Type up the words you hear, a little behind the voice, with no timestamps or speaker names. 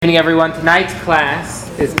evening, everyone. Tonight's class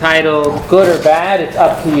is titled Good or Bad, It's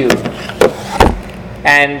Up to You.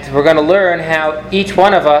 And we're going to learn how each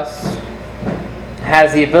one of us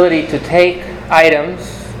has the ability to take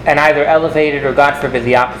items and either elevate it or, God forbid,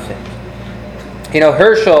 the opposite. You know,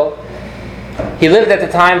 Herschel, he lived at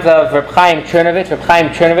the times of Reb Chaim Chernovitz. Reb Chaim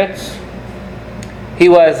Chernovitz, he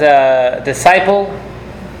was a disciple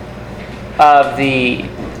of the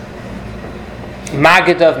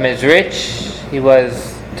Maggid of Mezrich. He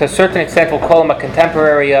was, to a certain extent, we'll call him a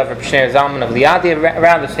contemporary of Reb Shneur Zalman of Liadi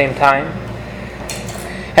around the same time.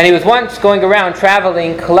 And he was once going around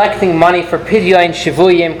traveling, collecting money for Pidyon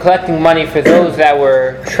Shivuyim, collecting money for those that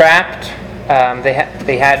were trapped.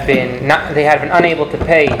 They had been unable to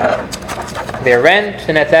pay their rent,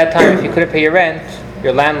 and at that time, if you couldn't pay your rent,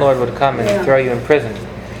 your landlord would come and throw you in prison.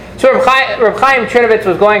 So Reb Chaim Chernovitz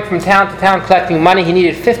was going from town to town collecting money. He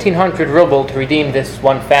needed 1,500 ruble to redeem this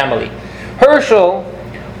one family. Herschel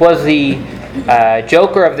was the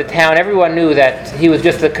joker of the town. Everyone knew that he was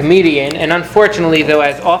just a comedian, and unfortunately, though,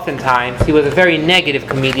 as oftentimes, he was a very negative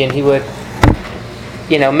comedian. He would,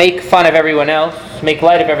 make fun of everyone else, make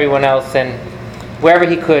light of everyone else, and wherever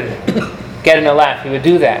he could get in a laugh, he would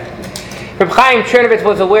do that. Reb Chaim Chernovitz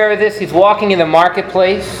was aware of this. He's walking in the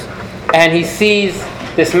marketplace, and he sees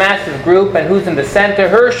this massive group, and who's in the center?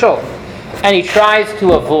 Herschel. And he tries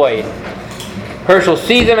to avoid. Herschel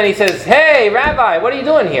sees him and he says, "Hey, Rabbi, what are you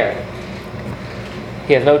doing here?"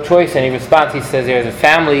 He has no choice, and he responds, he says, "There's a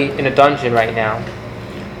family in a dungeon right now,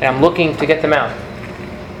 and I'm looking to get them out."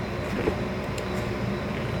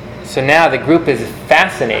 So now the group is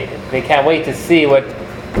fascinated. They can't wait to see what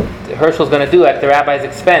Herschel's going to do at the rabbi's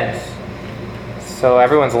expense. So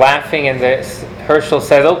everyone's laughing, and Herschel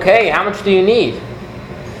says, "Okay, how much do you need?"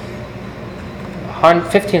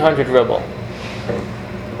 1,500 ruble.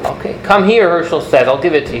 "Okay, come here," Herschel says, "I'll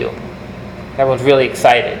give it to you." Everyone's really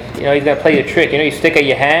excited. He's going to play you a trick. You stick out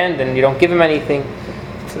your hand and you don't give him anything.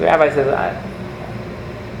 So the rabbi says,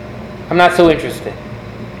 "I'm not so interested."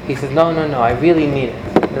 He says, No, I really need it."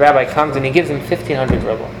 The rabbi comes and he gives him 1,500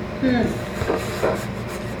 ruble.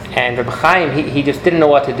 And Reb Chaim, he just didn't know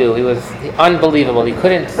what to do. He was unbelievable. He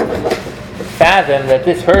couldn't fathom that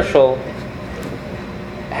this Herschel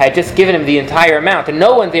had just given him the entire amount. And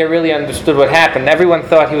no one there really understood what happened. Everyone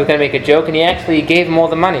thought he was going to make a joke, and he actually gave him all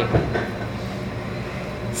the money.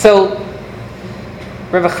 So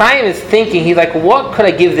Reb Chaim is thinking, he's like, what could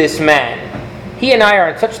I give this man? He and I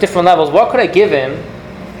are on such different levels. What could I give him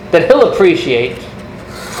that he'll appreciate?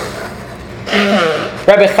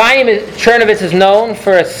 Rabbi Chaim Chernovitz is known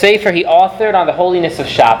for a sefer he authored on the holiness of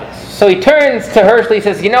Shabbos. So he turns to Herschel, he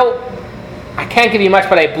says, "I can't give you much,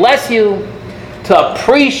 but I bless you to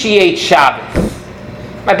appreciate Shabbos.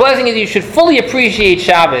 My blessing is you should fully appreciate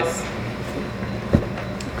Shabbos."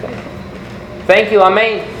 Okay. "Thank you,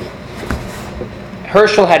 Amen."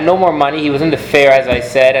 Herschel had no more money. He was in the fair, as I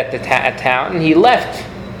said, at town, and he left.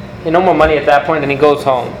 He had no more money at that point, and he goes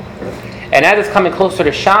home. And as it's coming closer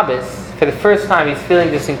to Shabbos, for the first time, he's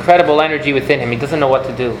feeling this incredible energy within him. He doesn't know what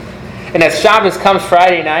to do. And as Shabbos comes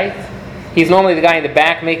Friday night, he's normally the guy in the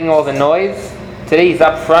back making all the noise. Today he's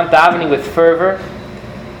up front davening with fervor.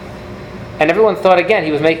 And everyone thought again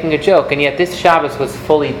he was making a joke, and yet this Shabbos was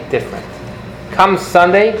fully different. Comes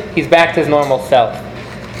Sunday, he's back to his normal self.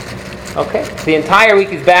 Okay? The entire week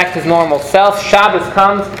he's back to his normal self. Shabbos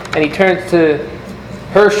comes, and he turns to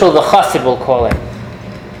Herschel the Chassid, we'll call him.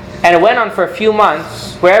 And it went on for a few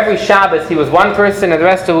months, where every Shabbos he was one person, and the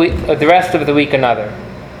rest of the week another.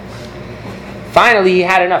 Finally, he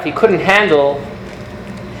had enough. He couldn't handle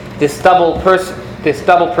this double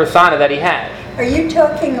persona that he had. Are you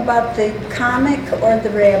talking about the comic or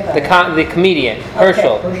the rabbi? The comedian,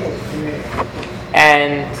 Herschel. Okay.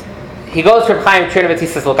 And he goes to Reb Chaim Chernovitz. He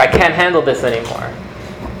says, "Look, I can't handle this anymore."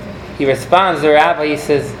 He responds to the rabbi. He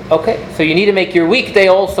says, "Okay, so you need to make your weekday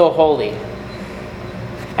also holy,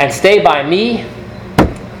 and stay by me,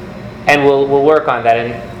 and we'll work on that."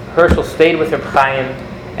 And Herschel stayed with Reb Chaim,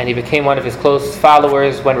 and he became one of his close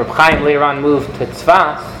followers. When Reb Chaim later on moved to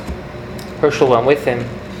Tzfas, Herschel went with him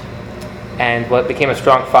and became a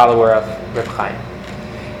strong follower of Reb Chaim.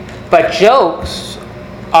 But jokes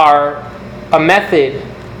are a method,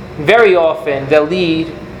 very often, that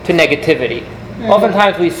lead to negativity.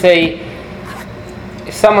 Oftentimes we say,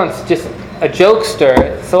 if someone's just a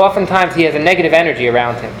jokester, so oftentimes he has a negative energy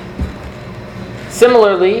around him.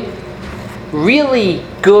 Similarly, really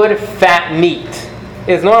good fat meat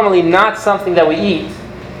is normally not something that we eat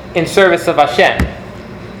in service of Hashem.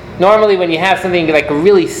 Normally when you have something like a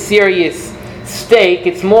really serious steak,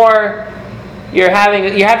 it's more you're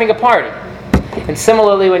having a party. And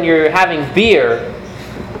similarly when you're having beer,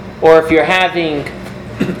 or if you're having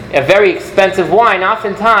a very expensive wine,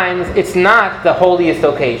 oftentimes it's not the holiest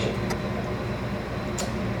occasion.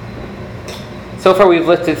 So far we've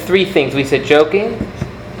listed 3 things. We said joking,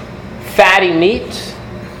 fatty meat,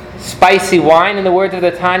 spicy wine in the words of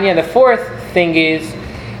the Tanya. And the 4th thing is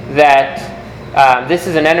that this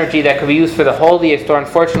is an energy that could be used for the holiest, or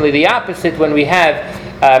unfortunately the opposite. When we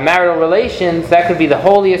have marital relations, that could be the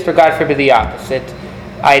holiest, or God forbid the opposite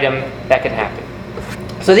item that can happen.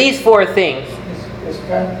 So these 4 things. Is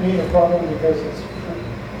fat meat a problem because it's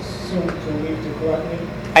assumed to lead to gluttony?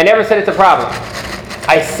 I never said it's a problem.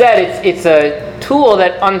 I said it's a tool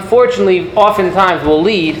that unfortunately oftentimes will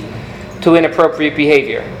lead to inappropriate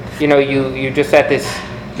behavior. You know, you're just at this,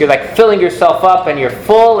 you're like filling yourself up and you're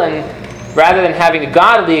full, and rather than having a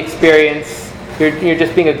godly experience, you're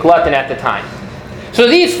just being a glutton at the time. So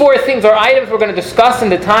these 4 things are items we're going to discuss in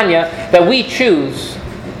the Tanya that we choose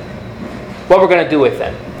what we're going to do with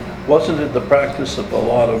them. Wasn't it the practice of a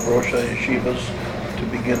lot of Rosh Yeshivas to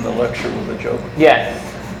begin the lecture with a joke? Yes.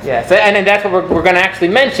 And that's what we're going to actually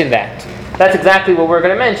mention that. That's exactly what we're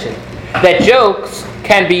going to mention. That jokes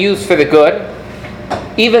can be used for the good,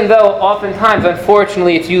 even though oftentimes,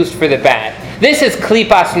 unfortunately, it's used for the bad. This is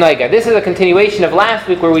klipas noiga. This is a continuation of last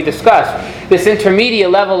week where we discussed this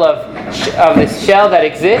intermediate level of this shell that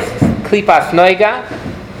exists, klipas noiga.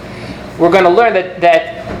 We're going to learn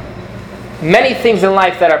that many things in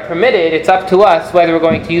life that are permitted, it's up to us whether we're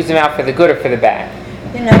going to use them out for the good or for the bad.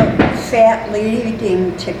 You know, fat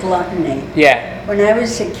leading to gluttony. Yeah. When I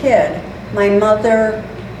was a kid, my mother,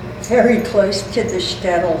 very close to the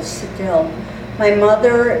shtetl still, my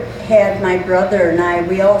mother had my brother and I,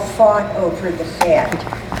 we all fought over the fat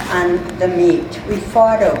on the meat. We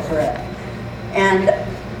fought over it. And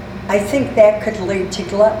I think that could lead to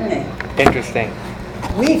gluttony. Interesting.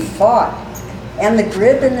 We fought. And the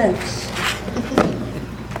gribbiness.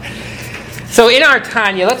 So in our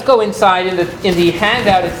Tanya, let's go inside in the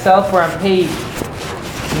handout itself. We're on page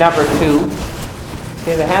number 2.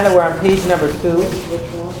 Okay, the handout, we're on page number 2.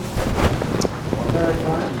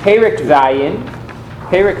 Perek Zayin.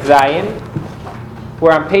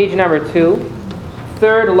 We're on page number 2.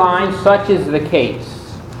 3rd line, such is the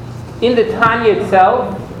case. In the Tanya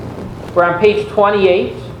itself, we're on page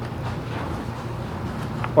 28.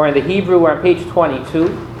 Or in the Hebrew, we're on page 22.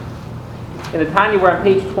 In the Tanya, we're on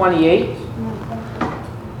page 28.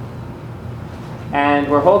 And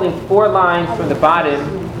we're holding 4 lines from the bottom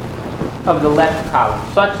of the left column.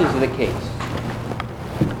 Such is the case.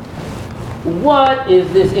 What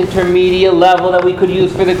is this intermediate level that we could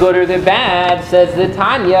use for the good or the bad? Says the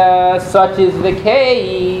Tanya, such is the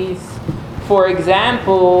case, for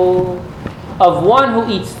example, of one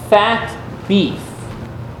who eats fat beef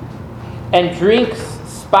and drinks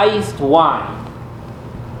spiced wine.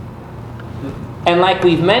 And like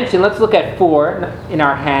we've mentioned, let's look at 4 in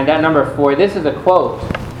our handout, number 4. This is a quote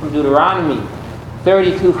from Deuteronomy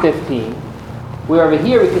 32:15, where over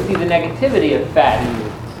here we can see the negativity of fat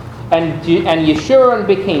eating. And Yeshurun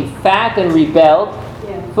became fat and rebelled.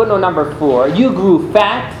 Yeah. Footnote number 4. You grew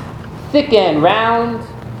fat, thick and round.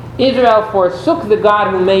 Israel forsook the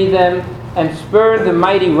God who made them and spurned the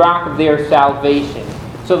mighty rock of their salvation.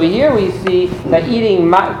 So over here we see that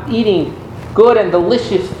eating good and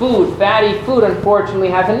delicious food, fatty food, unfortunately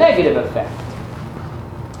has a negative effect.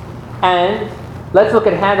 And let's look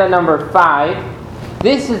at handout number 5.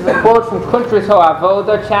 This is a quote from Kuntras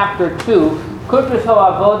HaAvoda, chapter 2. Kuntras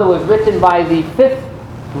HaAvoda was written by the 5th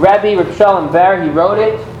Rebbe, Reb Shalom Ber. He wrote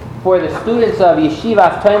it for the students of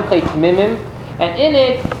Yeshivas Tomchei Tmimim. And in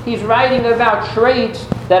it, he's writing about traits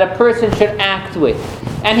that a person should act with.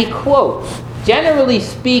 And he quotes, generally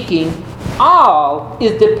speaking, all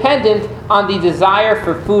is dependent on the desire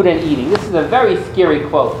for food and eating. This is a very scary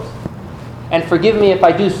quote. And forgive me if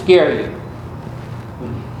I do scare you.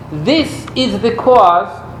 This is the cause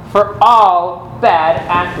for all bad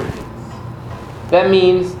attributes. That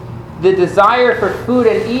means the desire for food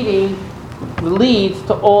and eating leads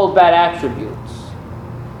to all bad attributes.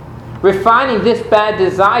 Refining this bad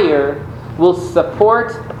desire will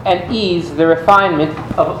support and ease the refinement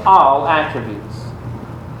of all attributes.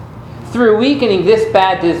 Through weakening this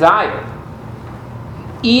bad desire,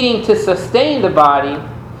 eating to sustain the body,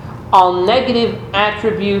 all negative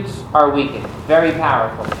attributes are weakened. Very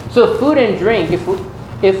powerful. So food and drink,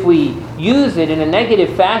 if we use it in a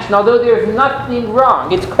negative fashion, although there's nothing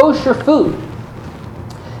wrong, it's kosher food.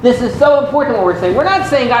 This is so important what we're saying. We're not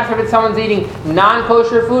saying, God forbid, someone's eating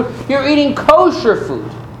non-kosher food. You're eating kosher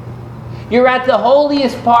food. You're at the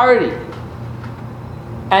holiest party.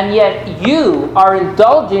 And yet you are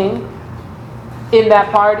indulging in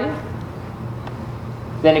that party,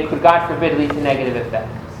 then it could, God forbid, lead to negative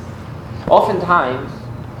effects. Oftentimes,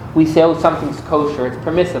 we say, oh, something's kosher, it's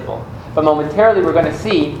permissible. But momentarily we're going to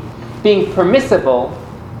see being permissible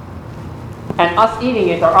and us eating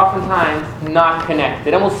it are oftentimes not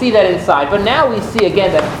connected. And we'll see that inside. But now we see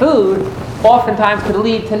again that food oftentimes could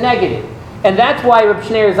lead to negative. And that's why Reb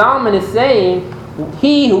Shneur Zalman is saying,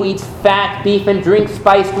 he who eats fat beef and drinks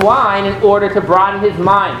spiced wine in order to broaden his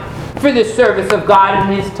mind for the service of God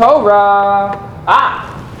and His Torah.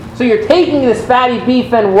 So you're taking this fatty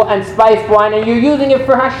beef and spiced wine and you're using it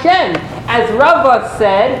for Hashem. As Rava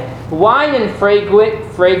said, wine and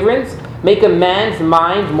fragrance make a man's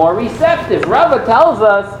mind more receptive. Rava tells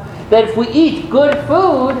us that if we eat good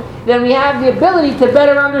food, then we have the ability to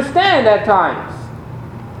better understand at times.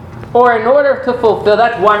 Or in order to fulfill,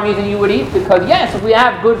 that's one reason you would eat, because yes, if we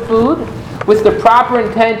have good food with the proper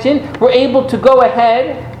intention, we're able to go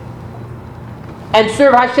ahead and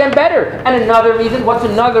serve Hashem better. And what's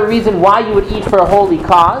another reason why you would eat for a holy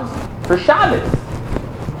cause? For Shabbos.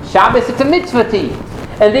 Shabbos, it's a mitzvah to eat.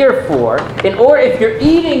 And therefore, if you're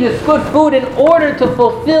eating this good food in order to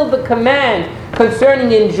fulfill the command concerning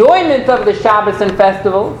the enjoyment of the Shabbos and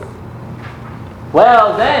festivals,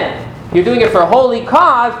 well then, you're doing it for a holy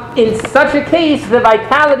cause. In such a case, the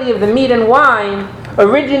vitality of the meat and wine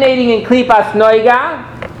originating in Klipas Noiga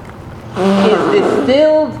is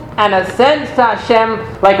distilled and ascends to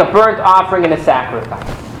Hashem like a burnt offering and a sacrifice.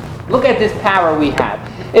 Look at this power we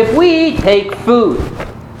have. If we take food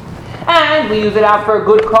and we use it out for a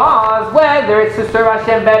good cause, whether it's to serve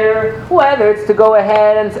Hashem better, whether it's to go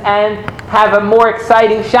ahead and have a more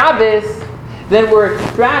exciting Shabbos, then we're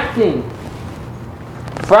extracting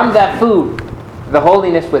from that food the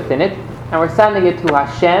holiness within it, and we're sending it to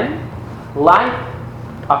Hashem like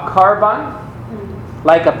a korban,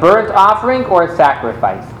 like a burnt offering or a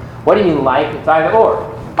sacrifice. What do you mean like? It's either or.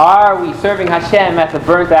 Are we serving Hashem as a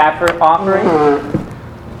burnt offering?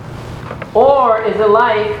 Or is it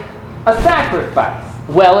like a sacrifice?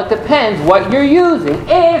 Well, it depends what you're using.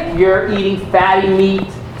 If you're eating fatty meat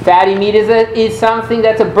is something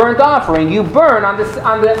that's a burnt offering. You burn on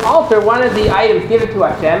the altar. One of the items given to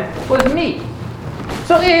Hashem was meat.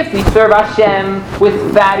 So if we serve Hashem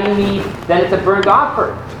with fatty meat, then it's a burnt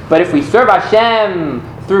offering. But if we serve Hashem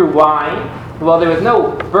through wine, well, there was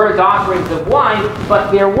no burnt offerings of wine,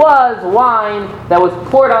 but there was wine that was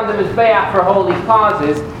poured on the Mizbeach for holy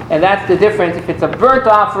causes, and that's the difference. If it's a burnt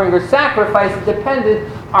offering or sacrifice, it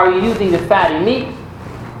depended, are you using the fatty meat,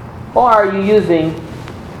 or are you using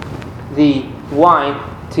the wine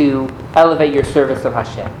to elevate your service of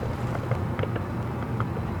Hashem?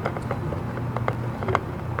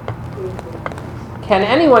 Can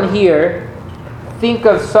anyone here think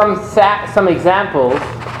of some examples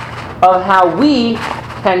of how we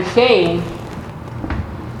can change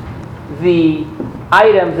the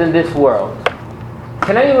items in this world?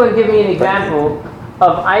 Can anyone give me an example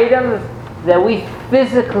of items that we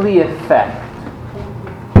physically affect?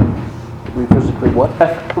 We physically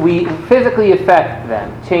what? We physically affect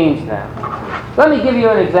them, change them. Let me give you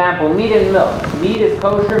an example. Meat and milk. Meat is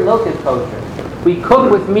kosher, milk is kosher. We cook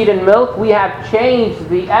with meat and milk, we have changed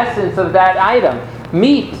the essence of that item.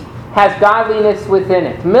 Meat has godliness within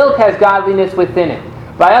it. Milk has godliness within it.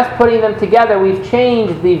 By us putting them together, we've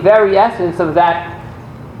changed the very essence of that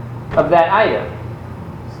item.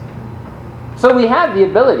 So we have the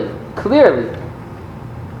ability, clearly,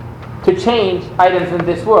 to change items in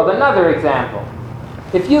this world. Another example.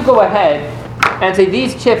 If you go ahead and say,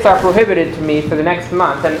 these chips are prohibited to me for the next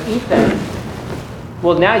month, and eat them,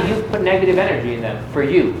 well, now you've put negative energy in them for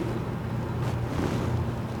you.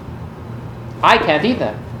 I can't eat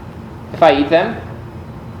them. If I eat them,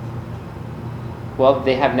 well,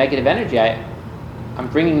 they have negative energy. I'm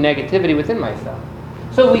bringing negativity within myself.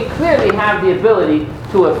 So we clearly have the ability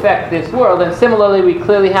to affect this world, and similarly, we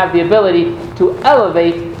clearly have the ability to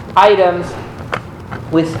elevate items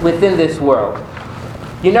within this world.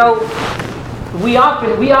 You know, we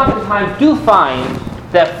oftentimes do find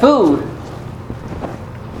that food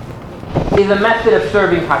is a method of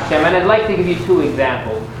serving Hashem, and I'd like to give you two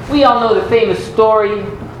examples. We all know the famous story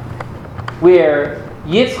where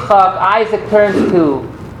Isaac turns to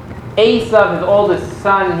Esav, his oldest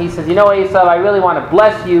son, and he says, you know, Esav, I really want to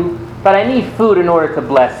bless you, but I need food in order to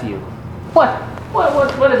bless you. What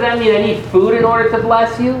does that mean? I need food in order to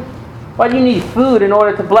bless you? Why do you need food in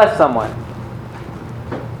order to bless someone?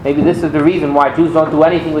 Maybe this is the reason why Jews don't do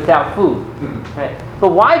anything without food. Right?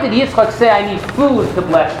 But why did Yitzchak say, I need food to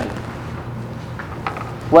bless you?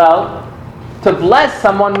 Well, to bless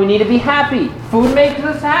someone, we need to be happy. Food makes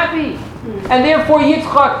us happy. And therefore,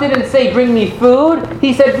 Yitzchak didn't say, bring me food.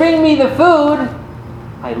 He said, bring me the food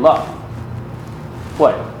I love.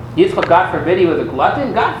 What? Yitzchak, God forbid, he was a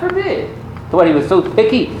glutton? God forbid. What, he was so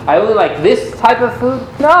picky? I only like this type of food?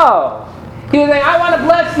 No. He was saying, I want to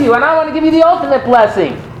bless you, and I want to give you the ultimate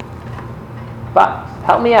blessing. But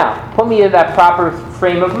help me out. Put me in that proper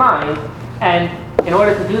frame of mind. And in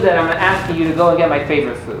order to do that, I'm asking you to go and get my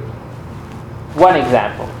favorite food. One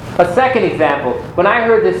example. A second example. When I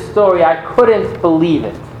heard this story, I couldn't believe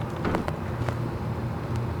it.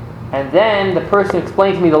 And then the person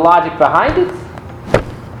explained to me the logic behind it.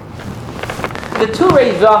 The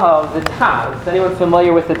Turei Zahav, the Taz. Anyone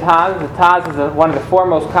familiar with the Taz? The Taz is one of the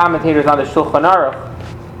foremost commentators on the Shulchan Aruch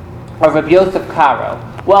of Rabbi Yosef Karo.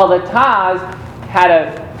 Well, the Taz had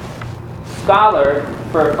a scholar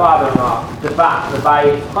for a father-in-law, the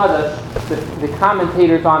Bayis Chadash, the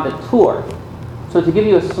commentators on the Tur. So to give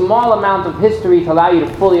you a small amount of history to allow you to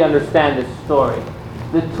fully understand this story.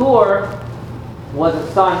 The Tur was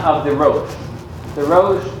a son of the Rosh. The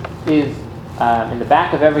Rosh is, in the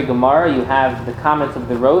back of every Gemara, you have the comments of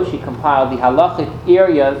the Rosh. He compiled the halachic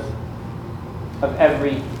areas of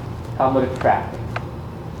every Talmudic tractate.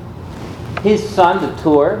 His son, the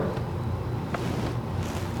Tur,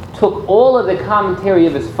 took all of the commentary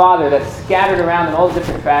of his father that's scattered around in all the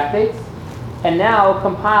different tractates, and now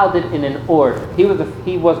compiled it in an order. He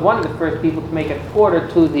was one of the first people to make an order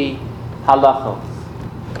to the halachos.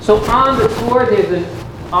 So on the Tur, there's an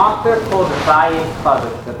author called the Bayis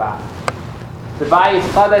Chadash, the Bach. The Bayis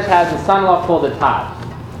Chadash has a son-in-law called the Taz.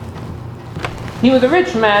 He was a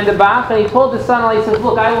rich man, the Bach, and he told his son-in-law, he says,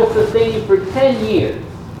 look, I will sustain you for 10 years.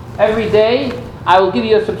 Every day, I will give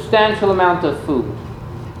you a substantial amount of food.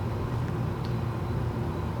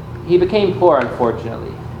 He became poor,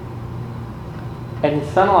 unfortunately. And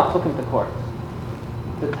his son-in-law took him to court.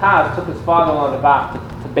 The Taz took his father-in-law, the Bach,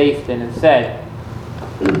 to Beis Din and said,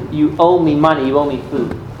 you owe me money, you owe me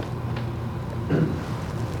food.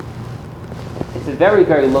 It's a very,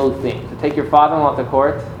 very low thing to take your father-in-law to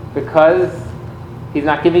court because he's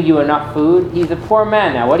not giving you enough food. He's a poor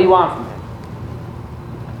man now. What do you want from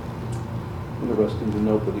him? Interesting to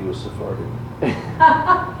note that he was Sephardic.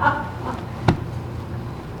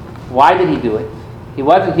 Why did he do it? He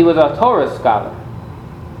was a Torah scholar.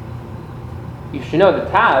 You should know the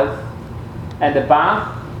Taz and the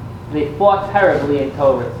Bach, they fought terribly in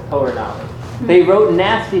Torah knowledge. They wrote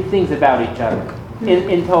nasty things about each other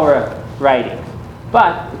in Torah writing.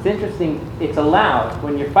 But it's interesting, it's allowed.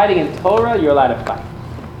 When you're fighting in Torah, you're allowed to fight.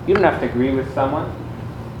 You don't have to agree with someone.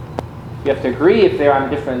 You have to agree if they're on a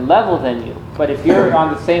different level than you. But if you're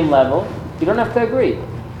on the same level, you don't have to agree.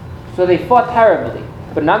 So they fought terribly.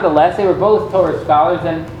 But nonetheless, they were both Torah scholars,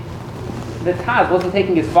 and the Taz wasn't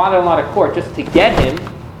taking his father-in-law to court just to get him.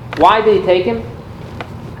 Why did he take him?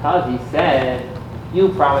 Because he said, you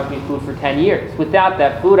promised me food for 10 years. Without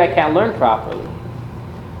that food, I can't learn properly.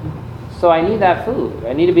 So I need that food.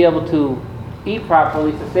 I need to be able to eat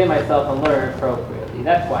properly, sustain myself, and learn appropriately.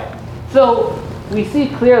 That's why. So we see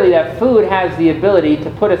clearly that food has the ability to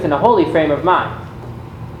put us in a holy frame of mind.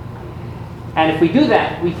 And if we do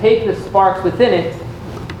that, we take the sparks within it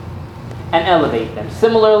and elevate them.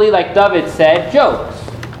 Similarly, like David said, jokes.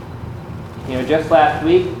 Just last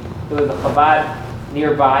week, there was a Chabad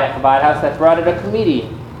nearby, a Chabad house that brought in a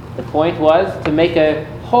comedian. The point was to make a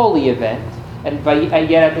holy event, and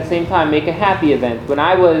yet at the same time make a happy event. When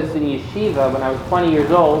I was in yeshiva, when I was 20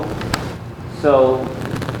 years old, so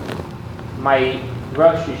my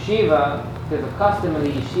Rosh Yeshiva, there's a custom in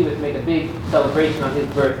the yeshiva to make a big celebration on his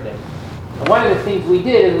birthday. And one of the things we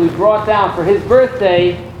did is we brought down for his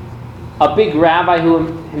birthday a big rabbi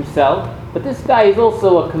himself, but this guy is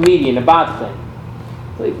also a comedian, a badchan.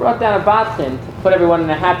 So he brought down a badchan to put everyone in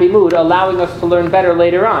a happy mood, allowing us to learn better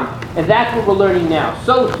later on. And that's what we're learning now.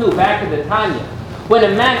 So too, back in the Tanya, when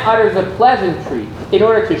a man utters a pleasantry in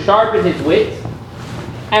order to sharpen his wits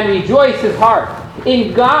and rejoice his heart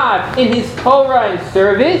in God, in his Torah and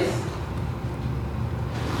service,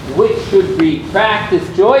 which should be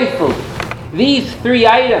practiced joyfully. These three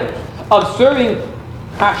items of serving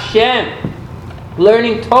Hashem,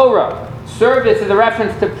 learning Torah, service is a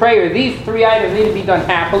reference to prayer. These three items need to be done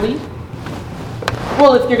happily.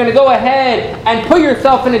 Well, if you're going to go ahead and put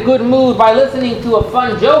yourself in a good mood by listening to a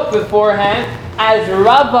fun joke beforehand, as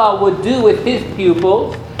Rava would do with his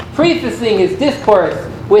pupils, prefacing his discourse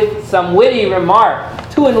with some witty remark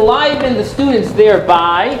to enliven the students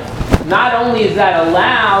thereby, not only is that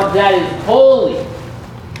allowed, that is holy.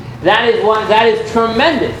 That is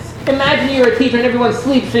tremendous. Imagine you're a teacher and everyone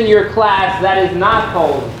sleeps in your class. That is not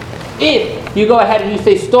holy. If you go ahead and you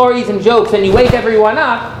say stories and jokes and you wake everyone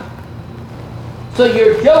up, so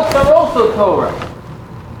your jokes are also Torah.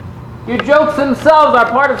 Your jokes themselves are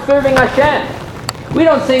part of serving Hashem. We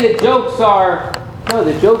don't say that jokes are No,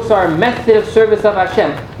 the jokes are a method of service of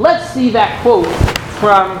Hashem. Let's see that quote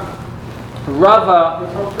from Rava.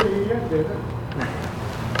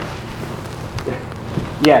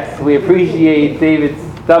 Yes, we appreciate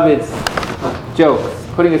David's jokes,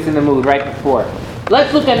 putting us in the mood right before.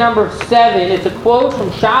 Let's look at number 7. It's a quote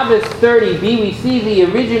from Shabbos 30b. We see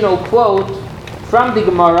the original quote from the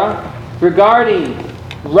Gemara regarding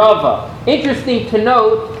Rava. Interesting to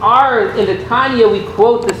note, in the Tanya we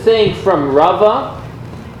quote the saying from Rava,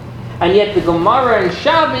 and yet the Gemara in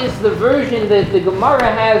Shabbos, the version that the Gemara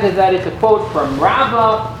has is that it's a quote from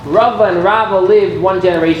Rava. Rava and Rava lived one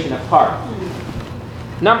generation apart.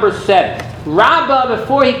 Number 7. Rava,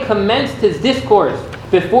 before he commenced his discourse,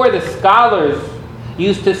 before the scholars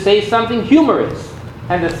used to say something humorous,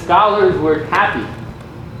 and the scholars were happy.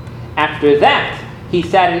 After that, he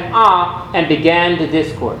sat in awe and began the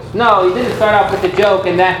discourse. No, he didn't start off with a joke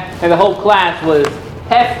and the whole class was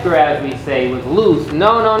hefker, as we say, was loose.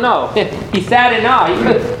 No. He sat in awe.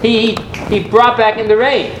 He brought back in the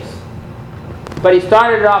reins. But he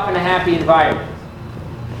started it off in a happy environment.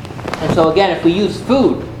 And so again, if we use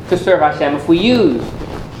food to serve Hashem, if we use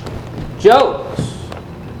jokes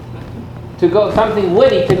to go, something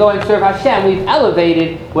witty to go and serve Hashem, we've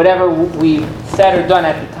elevated whatever we've said or done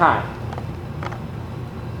at the time.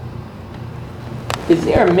 Is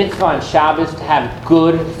there a mitzvah on Shabbos to have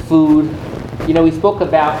good food? You know, we spoke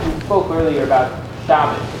earlier about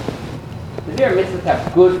Shabbos. Is there a mitzvah to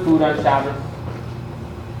have good food on Shabbos?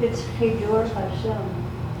 It's Chidur Hashem.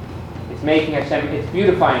 It's making Hashem, it's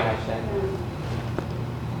beautifying Hashem.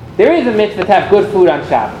 There is a mitzvah to have good food on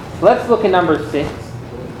Shabbos. Let's look at number 6.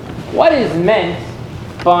 What is meant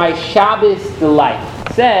by Shabbos delight?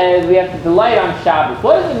 It says we have to delight on Shabbos.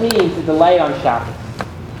 What does it mean to delight on Shabbos?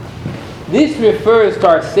 This refers to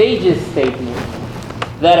our sage's statement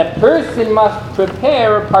that a person must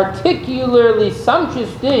prepare a particularly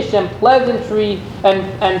sumptuous dish and pleasantly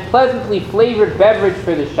flavored beverage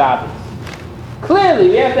for the Shabbos. Clearly,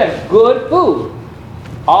 we have to have good food.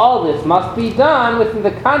 All this must be done within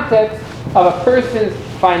the context of a person's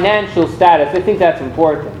financial status. I think that's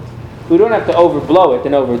important. We don't have to overblow it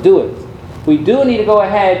and overdo it. We do need to go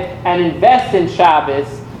ahead and invest in Shabbos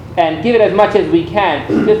and give it as much as we can.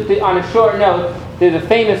 Just on a short note, there's a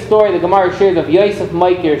famous story the Gemara shares of Yosef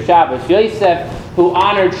Meikir Shabbos. Yosef, who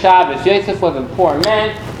honored Shabbos. Yosef was a poor man,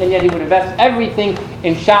 and yet he would invest everything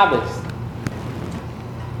in Shabbos.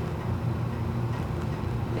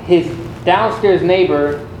 His downstairs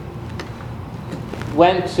neighbor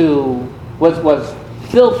was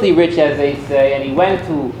filthy rich, as they say, and he went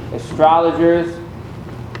to astrologers,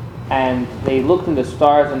 and they looked in the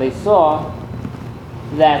stars, and they saw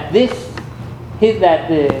that the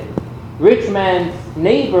rich man's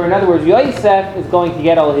neighbor, in other words, Yosef, is going to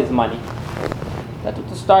get all his money. That's what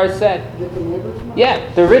the stars said.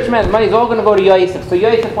 Yeah, the rich man's money is all going to go to Yosef. So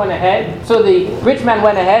Yosef went ahead. So the rich man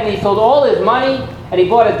went ahead and he sold all his money and he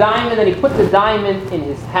bought a diamond and he put the diamond in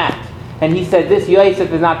his hat. And he said, "This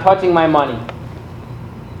Yosef is not touching my money."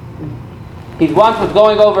 He once was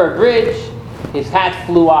going over a bridge. His hat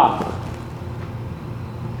flew off.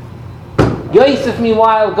 Yosef,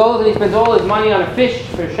 meanwhile, goes and he spends all his money on a fish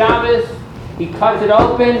for Shabbos. He cuts it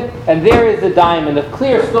open, and there is the diamond. A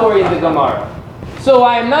clear story in the Gemara. So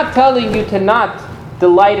I am not telling you to not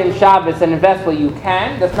delight in Shabbos and invest what you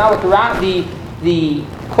can. That's not what the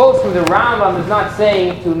quote from the Rambam is not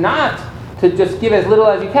saying to just give as little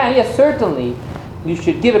as you can. Yes, certainly, you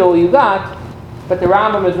should give it all you got. But the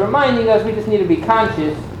Rambam is reminding us we just need to be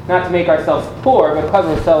conscious not to make ourselves poor because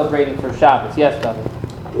we're celebrating for Shabbos. Yes, David?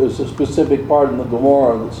 There's a specific part in the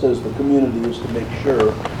Gemara that says the community is to make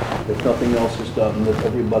sure, if nothing else is done, that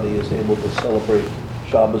everybody is able to celebrate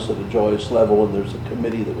Shabbos at a joyous level, and there's a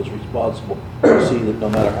committee that was responsible to see that no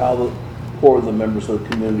matter how poor the members of the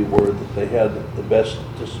community were, that they had the best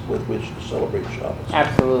with which to celebrate Shabbos.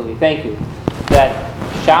 Absolutely. Thank you. That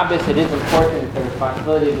Shabbos, it is important, it's the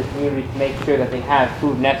responsibility of the community to make sure that they have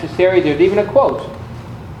food necessary. There's even a quote.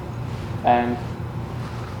 And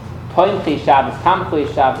Toimchei Shabbos,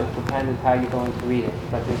 Tamchei Shabbos, depends how you're going to read it.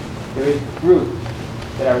 But there is groups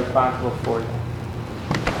that are responsible for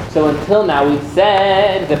that. So until now we've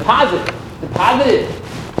said the positive.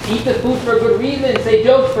 Eat the food for a good reason, say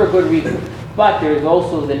jokes for a good reason. But there is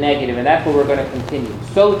also the negative, and that's what we're going to continue.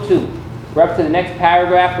 So too. We're up to the next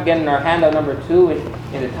paragraph, again in our handout number 2,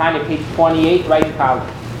 in the Tanya, page 28, right column.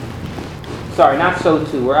 Sorry, not so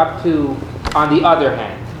too. We're up to on the other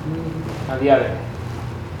hand.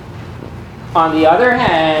 On the other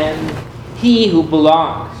hand, he who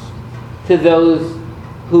belongs to those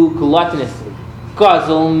who gluttonously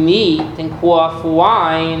guzzle meat and quaff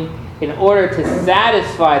wine in order to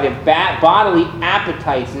satisfy their bodily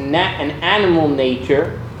appetites and animal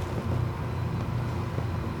nature,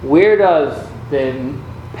 where does the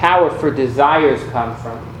power for desires come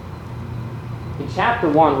from? In chapter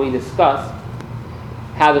 1, we discussed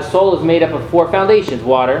how the soul is made up of 4 foundations: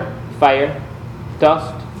 water, fire,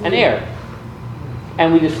 dust, and air.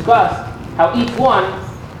 And we discussed how each one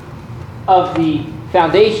of the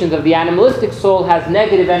foundations of the animalistic soul has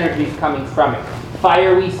negative energies coming from it.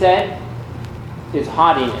 Fire, we said, is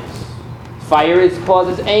haughtiness. Fire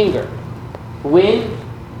causes anger. Wind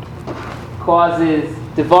causes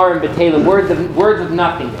devarim b'telim, words of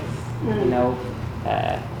nothingness. You know,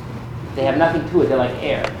 they have nothing to it. They're like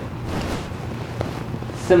air.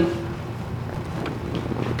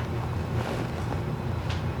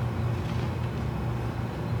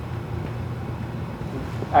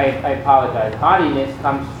 I apologize. Haughtiness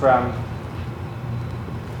comes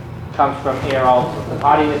from air also. The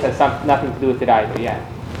haughtiness has nothing to do with it either. Yeah.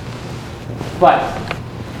 But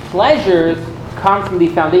pleasures come from the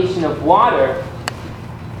foundation of water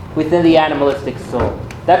within the animalistic soul.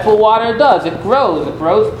 That's what water does. It grows. It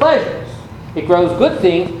grows pleasures. It grows good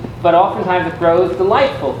things, but oftentimes it grows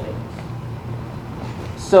delightful things.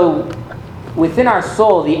 So within our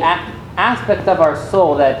soul, the aspect of our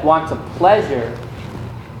soul that wants a pleasure,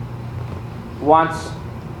 wants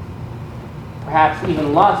perhaps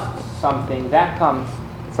even lusts something, that comes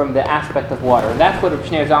from the aspect of water. And that's what Reb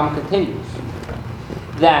Shneur Zalman continues.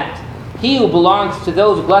 That he who belongs to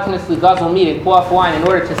those who gluttonously guzzle meat and quaff wine in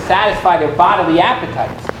order to satisfy their bodily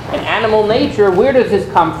appetites and animal nature, where does this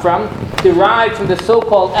come from? Derived from the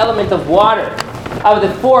so-called element of water, of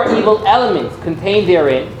the 4 evil elements contained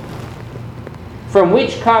therein, from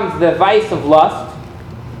which comes the vice of lust.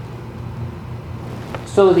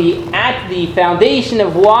 So at the foundation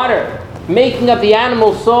of water, making up the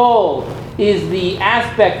animal soul, is the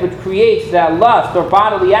aspect which creates that lust or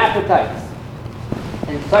bodily appetites.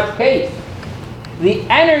 In such case, the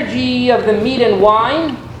energy of the meat and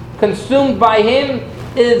wine consumed by him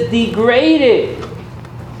is degraded.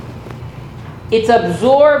 It's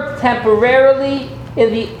absorbed temporarily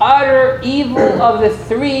in the utter evil of the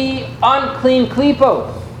 3 unclean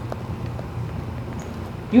klipos.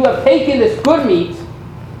 You have taken this good meat,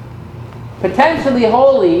 potentially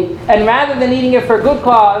holy, and rather than eating it for a good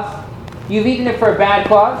cause, you've eaten it for a bad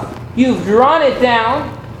cause. You've drawn it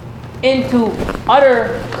down into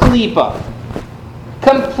utter klipa.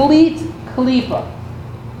 Complete klipa.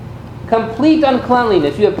 Complete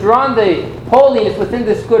uncleanliness. You have drawn the holiness within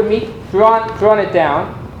this good meat, drawn it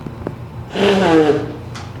down.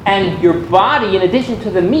 And your body, in addition to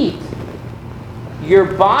the meat, your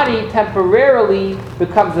body temporarily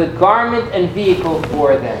becomes a garment and vehicle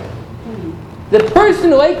for them. The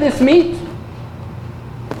person who ate this meat,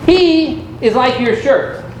 he is like your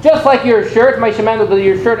shirt. Just like your shirt, my Shemendel, did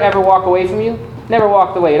your shirt ever walk away from you? Never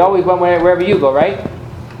walked away. It always went wherever you go, right?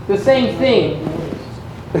 The same thing.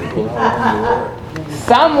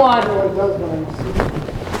 Someone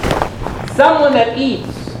that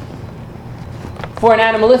eats for an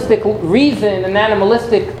animalistic reason,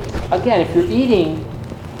 again, if you're eating,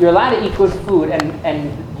 you're allowed to eat good food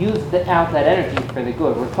and use out that energy for the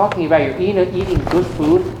good. We're talking about you're eating good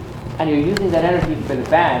food and you're using that energy for the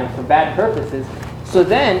bad or for bad purposes. So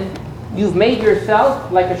then you've made yourself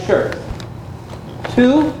like a shirt.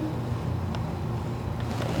 2,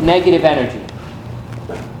 negative energy.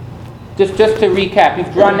 Just to recap,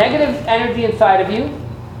 you've drawn negative energy inside of you,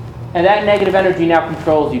 and that negative energy now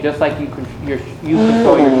controls you, just like you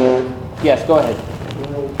control your. Yes, go ahead. You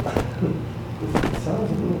know, it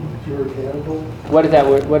sounds a little puritanical. What does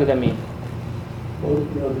that mean? Well,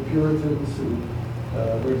 you know, the Puritans who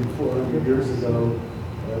maybe 400 years ago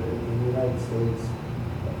in the United States,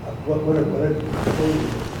 what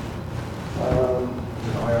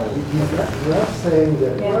he's not saying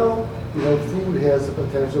that, well, you know, food has the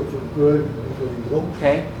potential for good and for evil.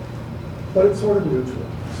 Okay. But it's sort of neutral.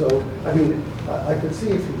 So, I mean, I could see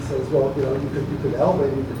if he says, well, you know, you could help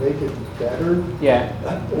it, you could make it better. Yeah.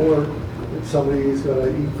 Or if somebody is going to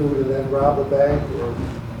eat food and then rob a bank or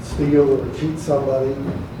steal or cheat somebody,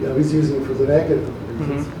 you know, he's using it for the negative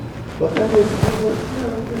reasons. Mm-hmm. But then there's, you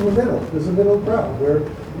know, in the middle, there's a middle ground where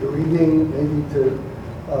you're eating maybe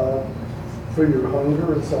for your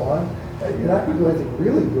hunger and so on. And you're not going to do anything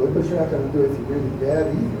really good, but you're not going to do anything really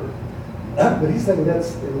bad either. But he's saying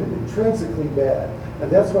that's intrinsically bad.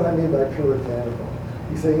 And that's what I mean by puritanical.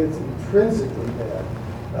 He's saying it's intrinsically bad.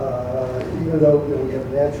 Even though, you know, we have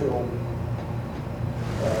natural,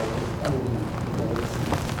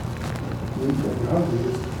 meat when you're hungry,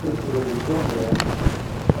 it's good for when you're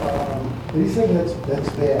but he's saying that's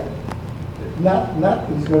bad. not that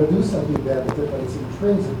he's going to do something bad, but it's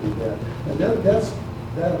intrinsically bad. And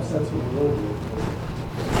that upsets me a little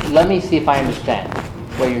bit. Let me see if I understand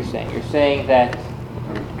what you're saying. You're saying that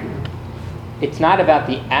it's not about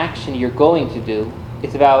the action you're going to do,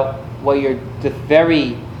 it's about the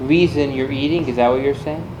very reason you're eating. Is that what you're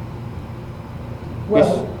saying?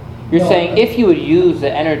 Well, You're no, saying if you would use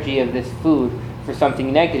the energy of this food for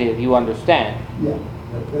something negative, you understand. Yeah.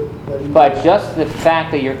 But just the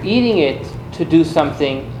fact that you're eating it to do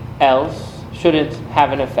something else shouldn't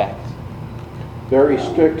have an effect. Very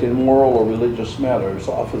strict in moral or religious matters,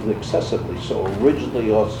 often excessively so,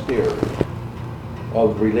 rigidly austere,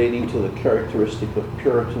 of relating to the characteristic of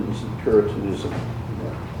Puritans and Puritanism.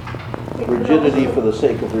 Rigidity for the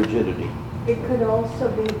sake of rigidity. It could also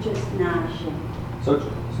be just gnashing. So,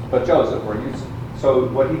 but Joseph, so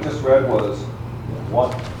what he just read was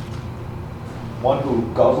one who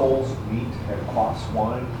guzzles meat and quaffs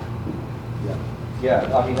wine? Yeah,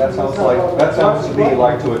 I mean, that sounds to me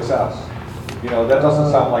like to excess. You know, that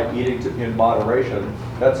doesn't sound like eating in moderation.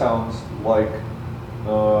 That sounds like,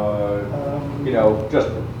 just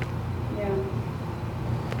Yeah.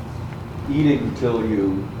 eating till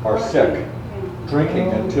you are sick, Yeah.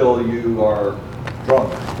 drinking until you are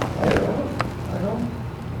drunk. I don't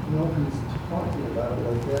know if he's talking about it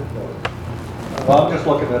like that, though. Well, I'm just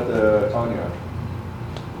looking at the Tanya.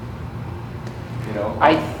 You know,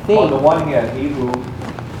 I think- on the one hand, he who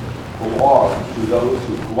belongs to those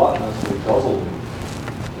who gluttonously guzzle meat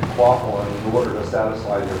and quaff wine in order to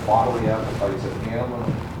satisfy their bodily appetites and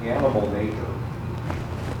animal nature.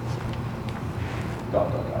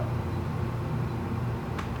 Dot, dot, dot.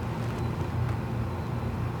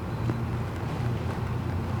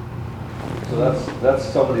 So that's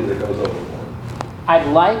somebody that goes overboard. I'd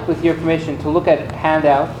like, with your permission, to look at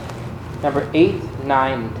handout number 8,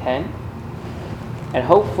 9, and 10. And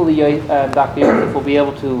hopefully Dr. Yosef will be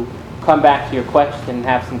able to come back to your question and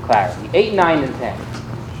have some clarity. 8, 9, and 10.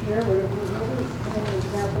 Yeah, but if there's another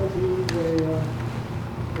example of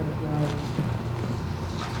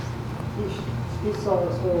Esau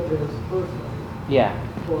sold his birthright Yeah.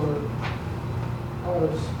 for out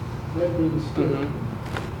of red being stood. Mhm.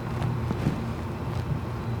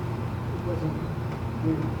 It wasn't,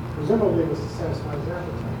 presumably it was to satisfy his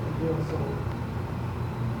appetite, but he also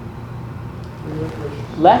relinquished.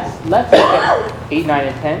 Let's look at 8, 9,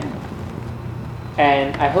 and 10,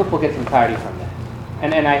 and I hope we'll get some clarity from that.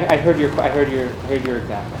 And I heard your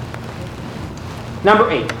example. Number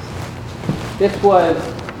 8. This was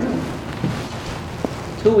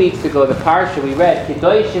 2 weeks ago. The parsha we read,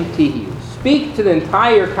 Kedoshim Tihiyu. Speak to the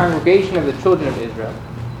entire congregation of the children of Israel,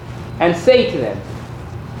 and say to them,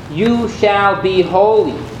 "You shall be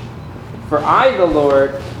holy, for I, the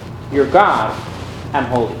Lord, your God, am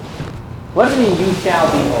holy." What does it mean, you shall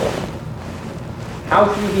be holy? How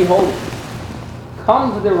should you be holy?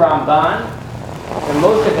 Comes the Ramban, the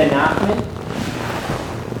Moshe ben Nachman,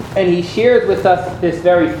 and he shares with us this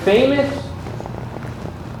very famous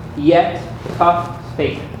yet tough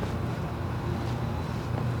statement.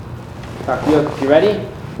 Dr. Yosef, you ready?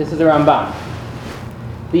 This is the Ramban.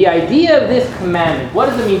 The idea of this commandment, what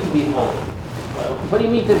does it mean to be holy? What do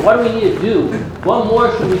you mean? What do we need to do? What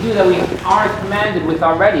more should we do that we aren't commanded with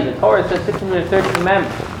already? The Torah says 630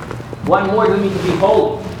 commandments. What more do we need to be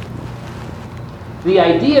holy? The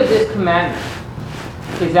idea of this commandment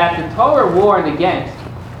is that the Torah warned against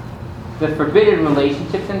the forbidden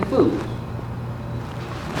relationships and foods.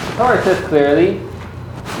 The Torah says clearly,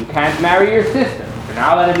 you can't marry your sister. You're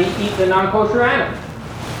not allowed to eat the non-kosher animals.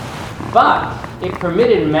 But it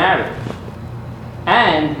permitted marriage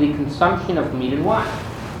and the consumption of meat and wine.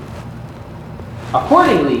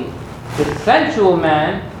 Accordingly, the sensual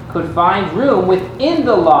man could find room within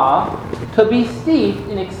the law to be steeped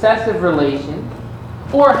in excessive relations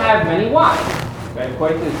or have many wives. Right?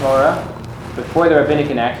 According to the Torah, before the rabbinic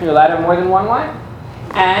enactment, you're allowed to have more than one wife.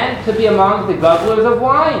 And to be among the guzzlers of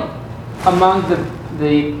wine, among the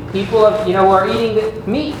people of who are eating the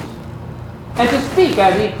meat, and to speak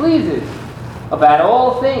as he pleases about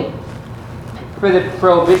all things. For the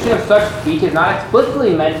prohibition of such speech is not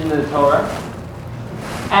explicitly mentioned in the Torah.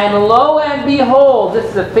 And lo and behold, this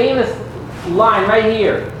is a famous line right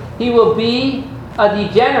here, he will be a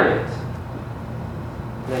degenerate.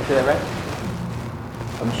 Did I say that right?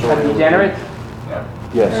 I'm sorry. A degenerate?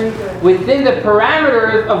 Yes. Very good. Within the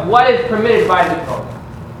parameters of what is permitted by the Torah.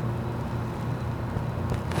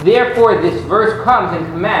 Therefore, this verse comes and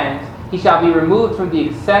commands, he shall be removed from the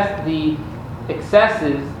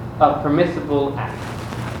excesses of permissible acts.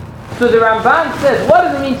 So the Ramban says, what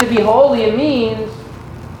does it mean to be holy? It means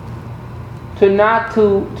to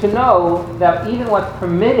know that even what's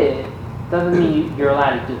permitted doesn't mean you're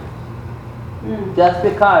allowed to do it. Mm. Just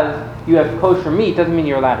because you have kosher meat doesn't mean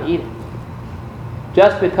you're allowed to eat it.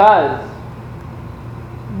 Just because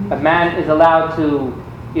a man is allowed to,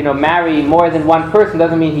 marry more than one person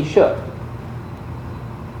doesn't mean he should.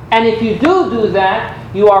 And if you do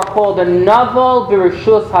that, you are called a naval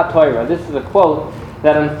b'reshus haTorah. This is a quote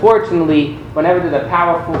that unfortunately, whenever there's a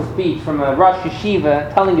powerful speech from a Rosh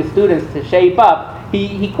Yeshiva telling his students to shape up,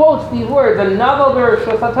 he quotes these words, a naval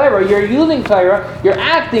b'reshus haTorah. You're using Torah, you're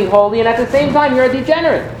acting holy, and at the same time you're a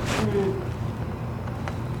degenerate.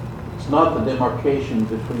 It's not the demarcation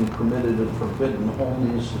between permitted and forbidden.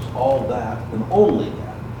 Holiness is all that and only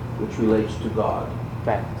that which relates to God.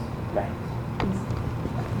 Right.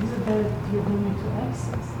 Is it that you're doing it to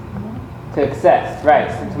excess, To excess, right.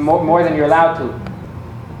 To more than you're allowed to.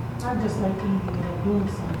 Not just like eating or doing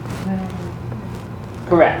something.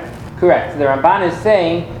 Correct. The Ramban is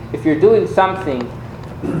saying if you're doing something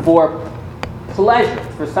for pleasure,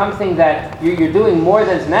 for something that you're doing more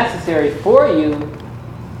than is necessary for you,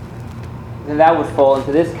 then that would fall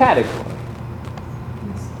into this category.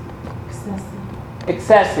 It's excessive.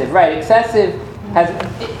 Excessive, right. Excessive has,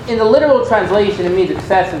 in the literal translation, it means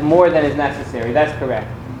excessive more than is necessary. That's correct.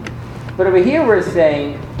 But over here we're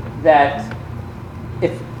saying that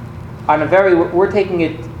we're taking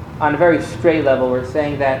it on a very straight level. We're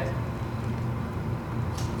saying that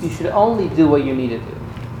you should only do what you need to do.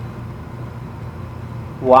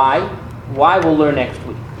 Why? Why we'll learn next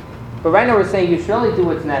week. But right now we're saying you should only do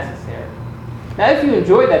what's necessary. Now if you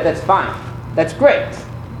enjoy that, that's fine. That's great.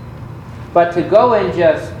 But to go and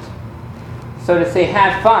just, so to say,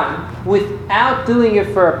 have fun without doing it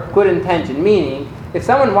for a good intention, meaning if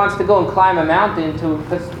someone wants to go and climb a mountain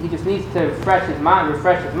because he just needs to refresh his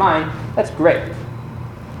mind, that's great.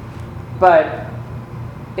 But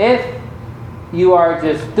if you are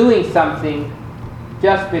just doing something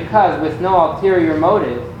just because with no ulterior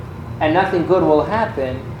motive and nothing good will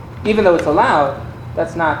happen, even though it's allowed,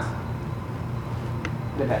 that's not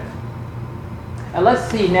the best. And let's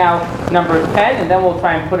see now number 10, and then we'll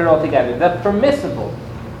try and put it all together. The permissible,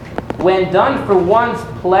 when done for one's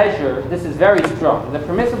pleasure, this is very strong. The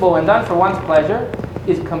permissible, when done for one's pleasure,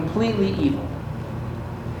 is completely evil.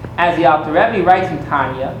 As the Alter Rebbe writes in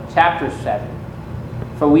Tanya, chapter 7,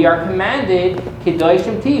 for we are commanded,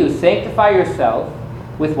 Kedoshim Tiyu, sanctify yourself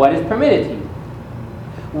with what is permitted to you.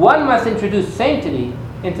 One must introduce sanctity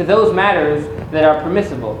into those matters that are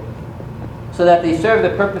permissible, so that they serve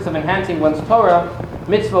the purpose of enhancing one's Torah,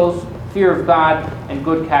 mitzvos, fear of God, and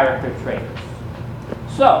good character traits.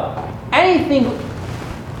 So, anything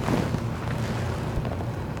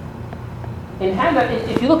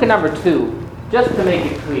if you look at number 2, just to make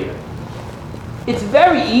it clear, it's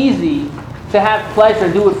very easy to have pleasure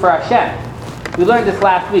and do it for Hashem. We learned this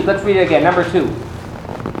last week. Let's read it again. Number 2.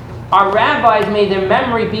 Our rabbis made their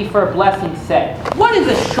memory be for a blessing's sake. What is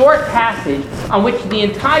a short passage on which the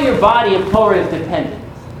entire body of Torah is dependent?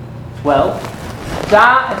 Well,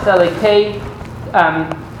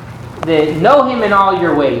 know Him in all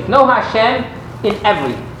your ways. Know Hashem in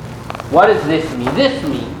everything. What does this mean? This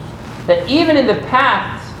means that even in the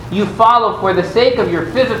paths you follow for the sake of your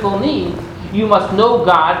physical needs, you must know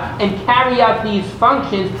God and carry out these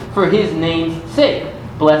functions for His name's sake.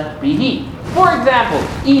 Blessed be He. For example,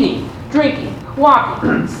 eating, drinking,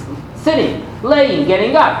 walking, sitting, laying,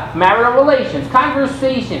 getting up, marital relations,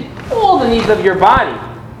 conversation, all the needs of your body.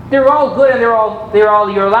 They're all good and you're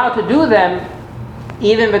allowed to do them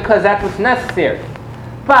even because that's what's necessary.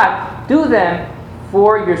 But do them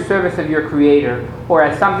for your service of your Creator or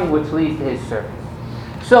as something which leads to His service.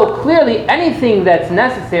 So clearly anything that's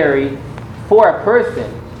necessary for a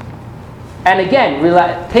person, and again,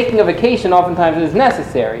 taking a vacation oftentimes is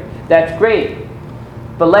necessary. That's great.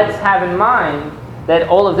 But let's have in mind that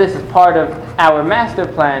all of this is part of our master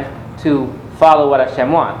plan to follow what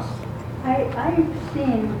Hashem wants. I've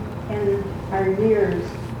seen in our years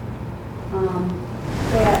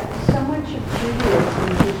that so much of Judaism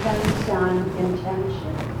depends on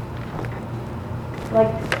intention.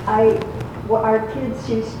 Like our kids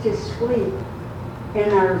used to sleep in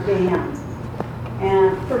our van,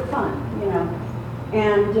 and for fun,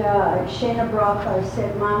 And Shana Bracha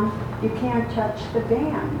said, Mom, you can't touch the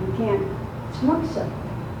van. You can't smoke some.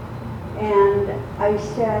 And I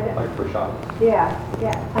said, Like for Shabbos. yeah,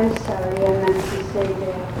 I'm sorry, I meant to say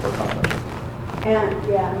that. And,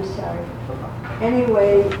 I'm sorry.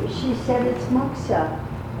 Anyway, she said it's muksa.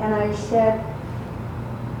 And I said,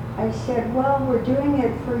 well, we're doing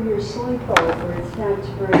it for your sleepover. It's not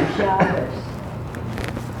for Shabbos.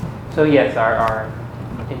 So yes, our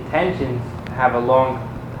intentions have a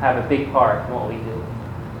big part in what we do.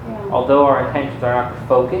 Yeah. Although our intentions are not to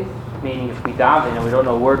focus, meaning if we daven and we don't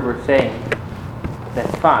know a word we're saying,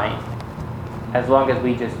 that's fine, as long as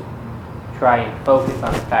we just try and focus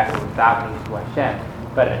on the fact that we're davening to Hashem.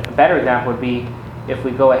 But a better example would be if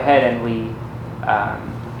we go ahead and we,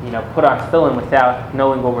 put on tefillin without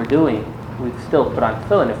knowing what we're doing. We still put on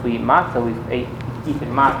tefillin. If we eat matzah, we eat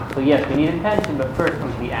matzah. So yes, we need intention, but first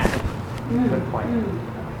comes the act. Good point.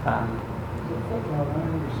 Well, I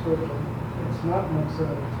understood, it's not Muksa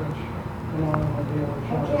to touch an automobile or I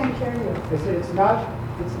Shabbos. can't hear you. They say it's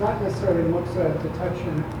not necessarily Muksa to touch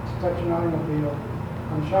an automobile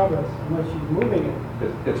on Shabbos unless you're moving it.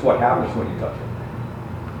 It's what happens when you touch it.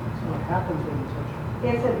 That's what happens when you touch it.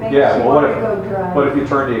 Yes, it makes Yeah, you well, want to go drive. what if you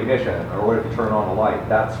turn the ignition, or what if you turn on the light?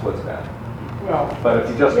 That's what's bad. Well, But if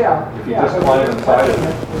you just but climb it's inside it, touching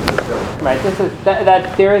it's different. Right. This is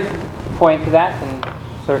that there is a point to that, and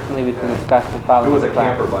certainly we can discuss the It following. was a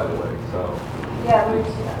class. camper, by the way, so. Yeah, we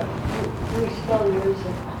still use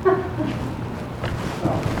it.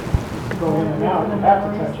 Go in and out, you have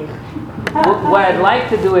to touch it. What I'd like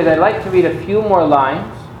to do is I'd like to read a few more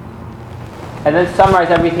lines, and then summarize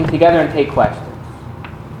everything together and take questions.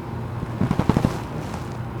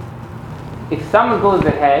 If someone goes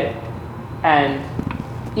ahead and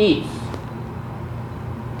eats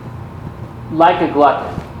like a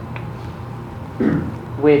glutton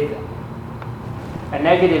with a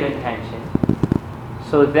negative intention,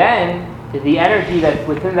 so then the energy that's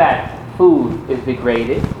within that food is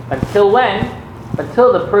degraded until when?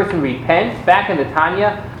 Until the person repents, back in the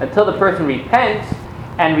Tanya, until the person repents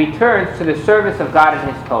and returns to the service of God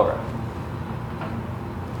and His Torah.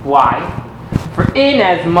 Why? For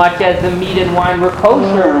inasmuch as the meat and wine were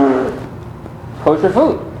kosher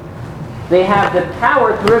food, they have the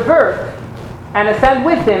power to revert and ascend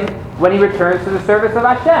with Him when He returns to the service of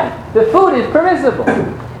Hashem. The food is permissible.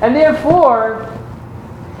 And therefore,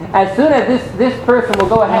 as soon as this person will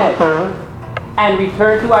go ahead and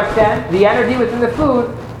return to Hashem, the energy within the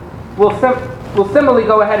food will similarly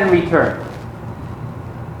go ahead and return.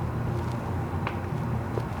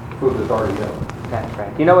 Food that's already in. That's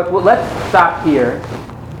right. You know what? Well, let's stop here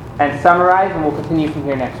and summarize, and we'll continue from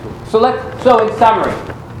here next week. So in summary,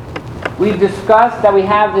 we've discussed that we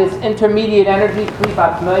have this intermediate energy,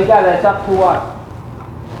 klipat noiga, that's up to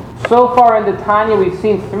us. So far in the Tanya, we've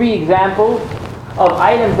seen 3 examples of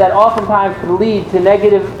items that oftentimes could lead to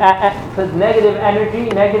negative energy,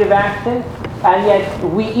 negative action, and yet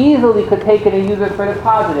we easily could take it and use it for the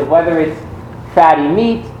positive, whether it's fatty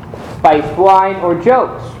meat, spiced wine, or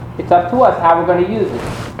jokes. It's up to us how we're going to use it.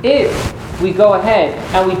 If we go ahead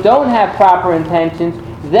and we don't have proper intentions,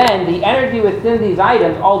 then the energy within these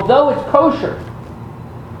items, although it's kosher,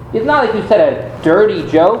 it's not like you said a dirty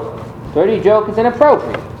joke. Dirty joke is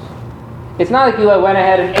inappropriate. It's not like you went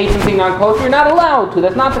ahead and ate something non-kosher. You're not allowed to.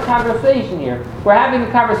 That's not the conversation here. We're having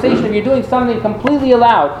a conversation if you're doing something completely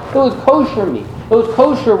allowed. It was kosher meat. It was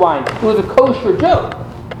kosher wine. It was a kosher joke.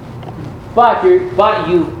 But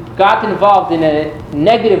you got involved in a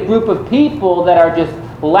negative group of people that are just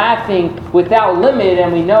laughing without limit,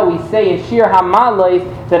 and we say in Shir HaMalais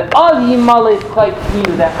that all Yimalais quite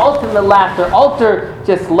clear, that ultimate laughter, ultimate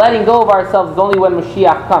just letting go of ourselves is only when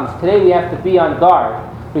Mashiach comes. Today we have to be on guard.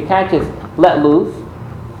 We can't just let loose.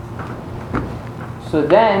 So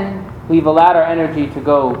then we've allowed our energy to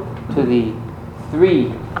go to the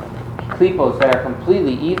 3 klipos that are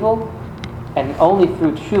completely evil, and only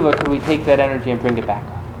through tshuva could we take that energy and bring it back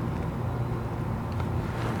up.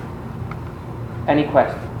 Any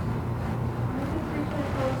questions?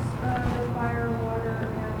 Fire, water,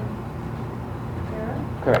 and air?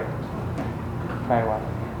 Correct. Fire, water.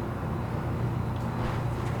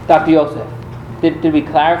 Dr. Yosef, did we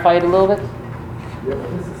clarify it a little bit? Yeah, but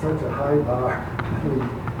this is such a high bar.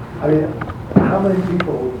 I mean, how many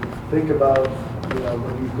people think about,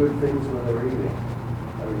 these good things when they're eating?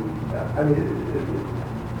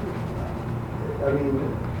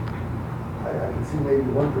 I can see maybe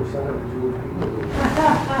 1% of the Jewish people.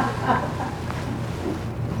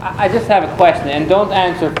 I just have a question, and don't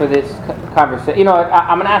answer for this conversation. You know,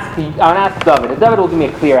 I'm going to ask David. David will give me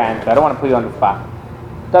a clear answer. I don't want to put you on the spot.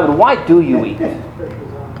 David, why do you eat?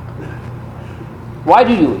 Why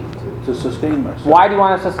do you eat? To sustain myself. Why do you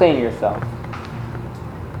want to sustain yourself?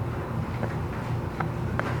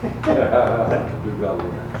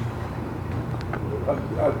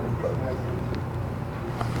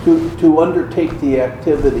 To undertake the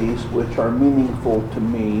activities which are meaningful to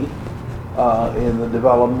me in the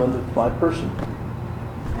development of my person.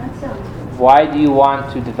 That sounds good. Why do you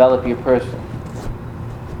want to develop your person?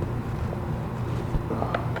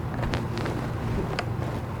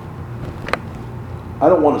 I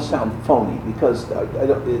don't want to sound phony because I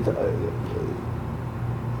don't.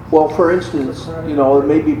 Well, for instance, you know, it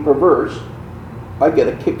may be perverse. I get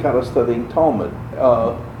a kick out of studying Talmud.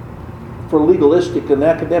 For legalistic and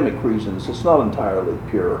academic reasons, it's not entirely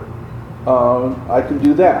pure. I can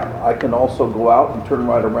do that. I can also go out and turn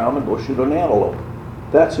right around and go shoot an antelope.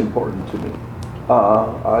 That's important to me.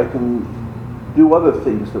 I can do other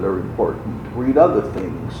things that are important, read other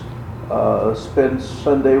things, spend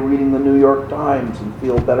Sunday reading the New York Times and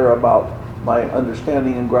feel better about my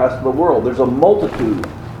understanding and grasp of the world. There's a multitude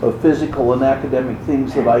of physical and academic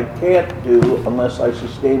things that I can't do unless I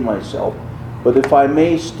sustain myself. But if I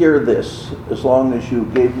may steer this, as long as you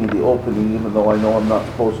gave me the opening, even though I know I'm not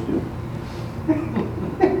supposed to,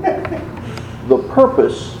 the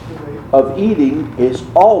purpose of eating is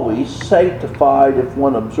always sanctified if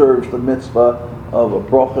one observes the mitzvah of a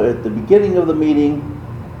bracha at the beginning of the meeting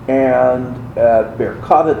and at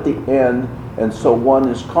berkat at the end, and so one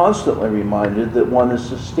is constantly reminded that one is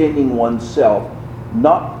sustaining oneself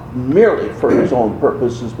not merely for his own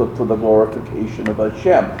purposes but for the glorification of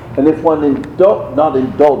Hashem. And if one not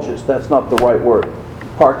indulges, that's not the right word,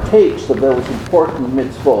 partakes of those important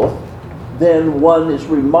mitzvot, then one is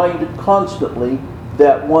reminded constantly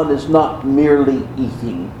that one is not merely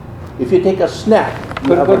eating. If you take a snack,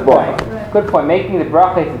 you have a bracha. Point. Good point. Making the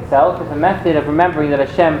brachas itself is a method of remembering that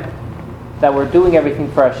Hashem, that we're doing everything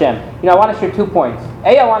for Hashem. You know, I want to share 2 points.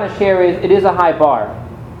 A, I want to share is, it is a high bar.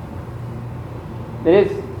 It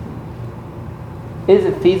is. Is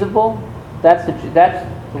it feasible? That's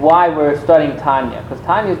why we're studying Tanya. Because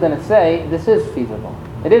Tanya is going to say, this is feasible.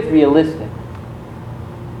 It is realistic.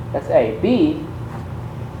 That's A. B,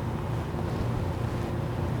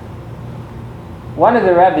 one of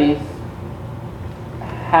the Rebbes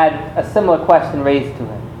had a similar question raised to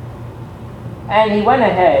him. And he went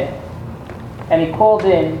ahead and he called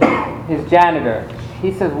in his janitor.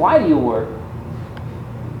 He says, why do you work?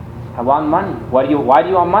 I want money. Why do you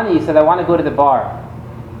want money? He said, I want to go to the bar.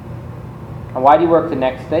 And why do you work the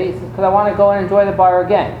next day? He says, because I want to go and enjoy the bar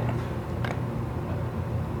again.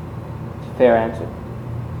 Fair answer.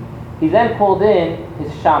 He then called in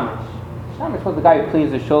his shamash. Shamash was the guy who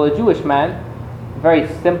cleans the shul, a Jewish man, a very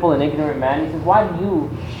simple and ignorant man. He says, why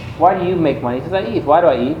do you make money? He says, I eat. Why do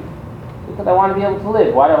I eat? Because I want to be able to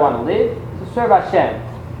live. Why do I want to live? To serve Hashem.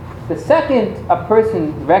 The second a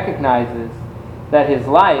person recognizes that his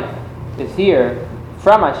life is here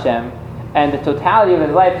from Hashem, and the totality of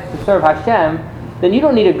his life is to serve Hashem, then you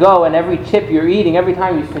don't need to go and every chip you're eating, every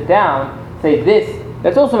time you sit down, say this.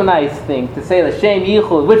 That's also a nice thing to say L'Shem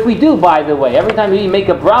Yichud, which we do, by the way. Every time you make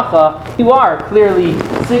a bracha, you are clearly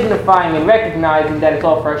signifying and recognizing that it's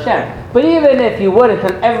all for Hashem. But even if you wouldn't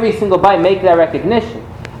on every single bite make that recognition,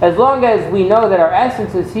 as long as we know that our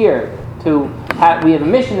essence is here we have a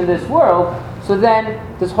mission in this world, so then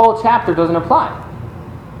this whole chapter doesn't apply.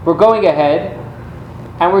 We're going ahead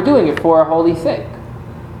and we're doing it for our holy sake.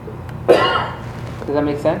 Does that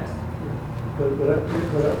make sense? But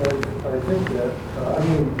I think that,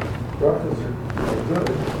 brachas are good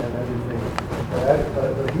and everything,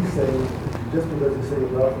 but he's saying, just because you say a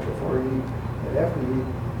bracha before you eat and after you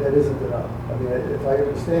eat, that isn't enough. I mean, if I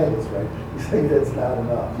understand this right, he's saying that's not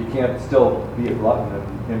enough. You can't still be a glutton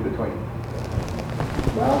in between.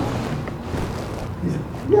 Well,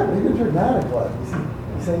 but even if you're not a glutton,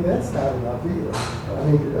 he's saying that's not enough either.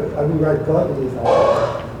 I mean, right, gluttony is not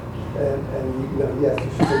enough. And yes, you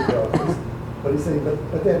should take brachas. But he's saying,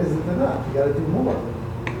 but that isn't enough. You got to do more.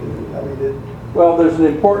 Well, there's an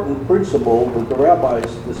important principle that the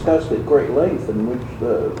rabbis discussed at great length, in which,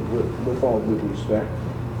 with all due respect,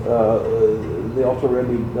 the Alter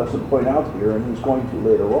Rebbe doesn't point out here, and he's going to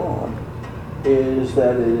later on, is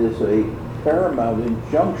that it is a paramount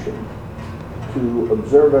injunction to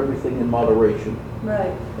observe everything in moderation.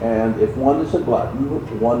 Right, And if one is a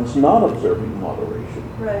glutton, one's not observing moderation.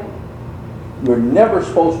 right. You're never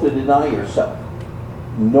supposed to deny yourself,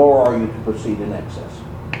 nor are you to proceed in excess.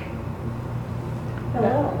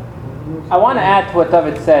 Hello. I want to add to what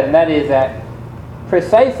David said, and that is that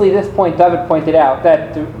precisely this point David pointed out,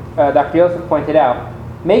 that Dr. Yosef pointed out,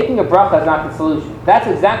 making a bracha is not the solution. That's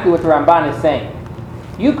exactly what the Ramban is saying.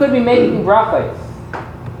 You could be making brachas.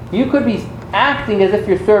 You could be acting as if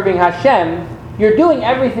you're serving Hashem. You're doing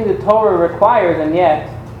everything the Torah requires, and yet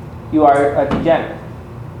you are a degenerate.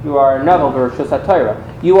 You are a novel Rishus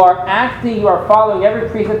HaTorah. You are acting, you are following every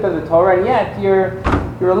precept of the Torah, and yet you're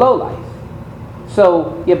a lowlife.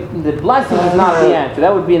 So the blessing is not the answer.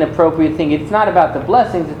 That would be an appropriate thing. It's not about the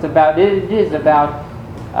blessings. It is about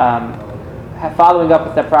following up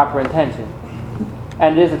with that proper intention,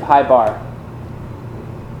 and it is a high bar.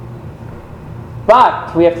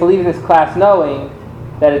 But we have to leave this class knowing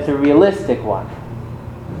that it's a realistic one.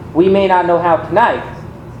 We may not know how tonight,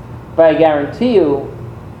 But I guarantee you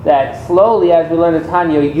that slowly, as we learn the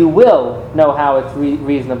Tanya, you will know how it's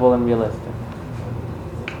reasonable and realistic.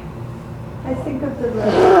 I think of the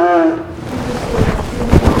Rebbe,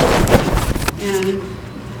 and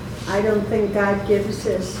I don't think God gives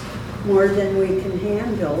us more than we can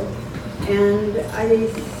handle. And I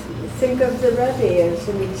think of the Rebbe as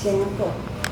an example.